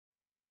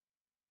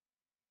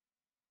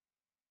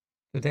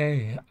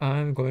Today,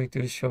 I'm going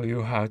to show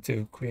you how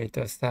to create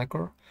a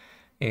stacker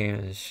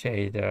in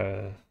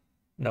Shader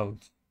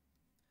Node.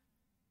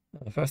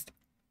 First,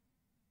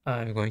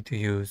 I'm going to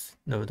use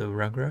Node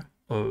Wrangler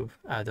of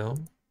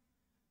add-on,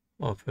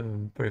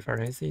 open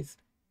preferences,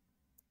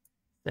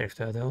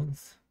 select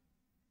add-ons,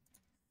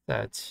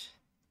 search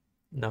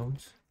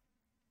nodes,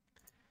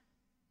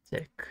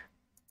 check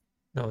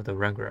Node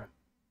Wrangler.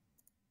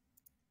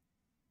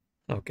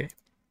 Okay.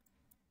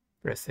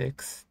 Press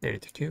X,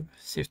 delete cube,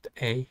 Shift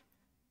A,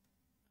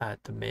 add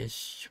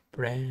mesh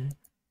plane.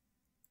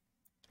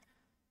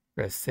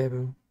 Press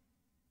 7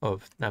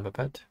 of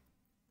numpad.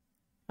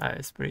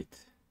 I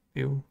split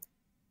view.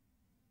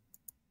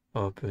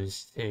 Open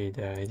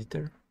shader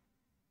editor.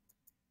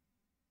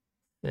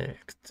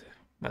 Select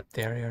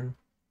material.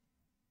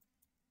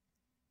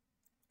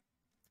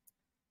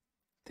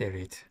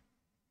 Delete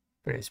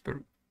principal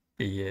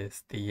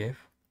BSDF.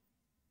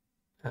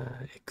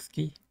 X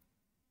key.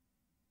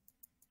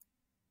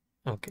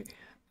 Okay.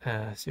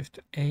 Shift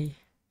A.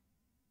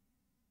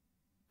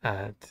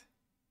 Add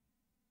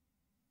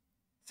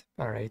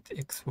separate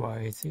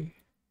XYZ.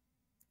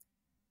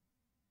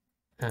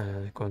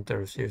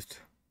 Control Shift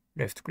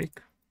left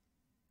click.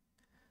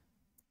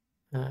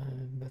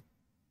 Material.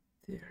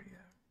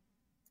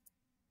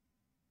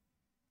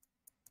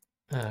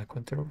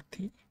 Control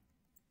T.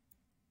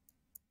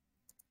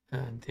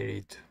 And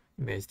delete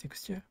image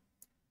texture.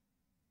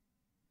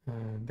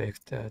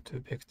 Vector to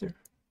vector.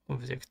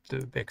 Object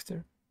to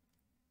vector.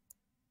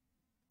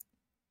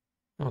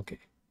 Okay.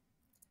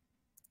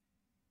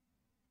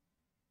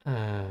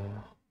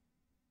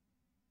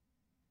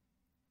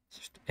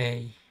 Shift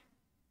A.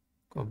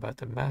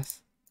 Convert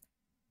mass.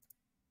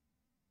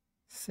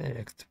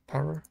 Select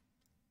power.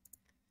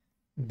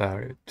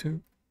 Value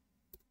 2.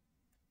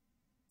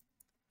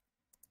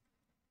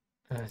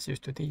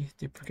 Shift D.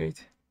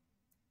 Duplicate.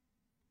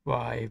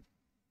 Y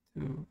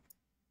to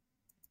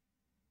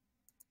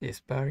this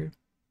value.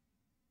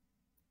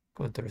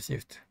 Control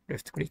Shift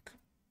left click.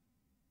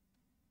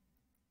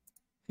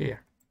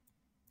 Here.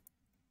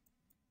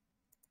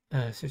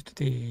 Shift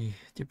D.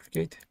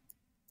 Duplicate.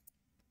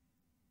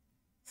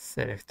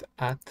 Select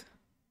add.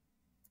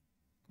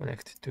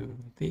 Connect to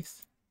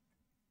this.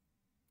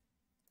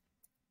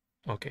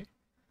 Okay.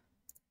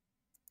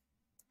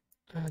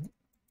 And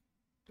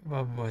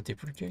one more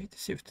duplicate,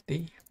 Shift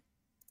D.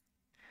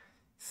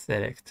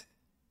 Select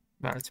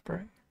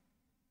multiply.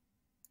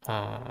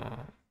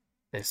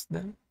 Less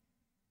than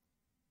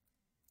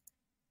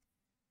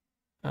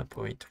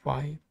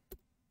 0.5.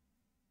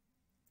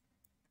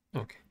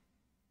 Okay.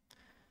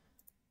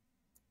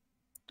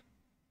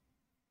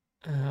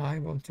 I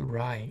want to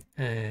write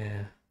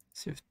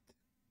Shift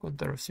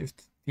Control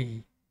Shift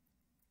D.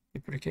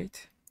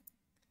 Duplicate.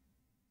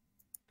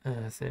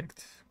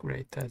 Select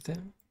greater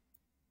than.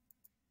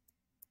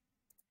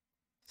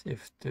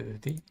 Shift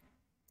D.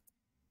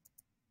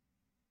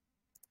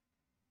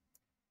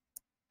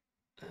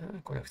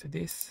 Connect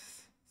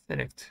this.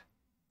 Select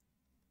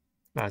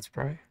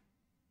multiply.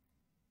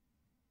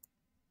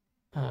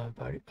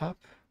 Value up.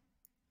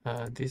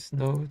 This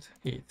node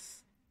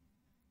is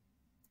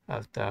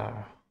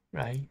outer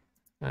line.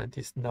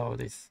 This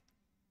node is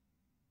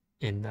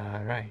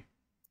inner line.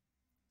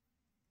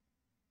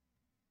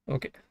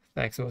 Okay,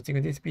 thanks for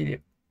watching this video.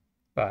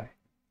 Bye.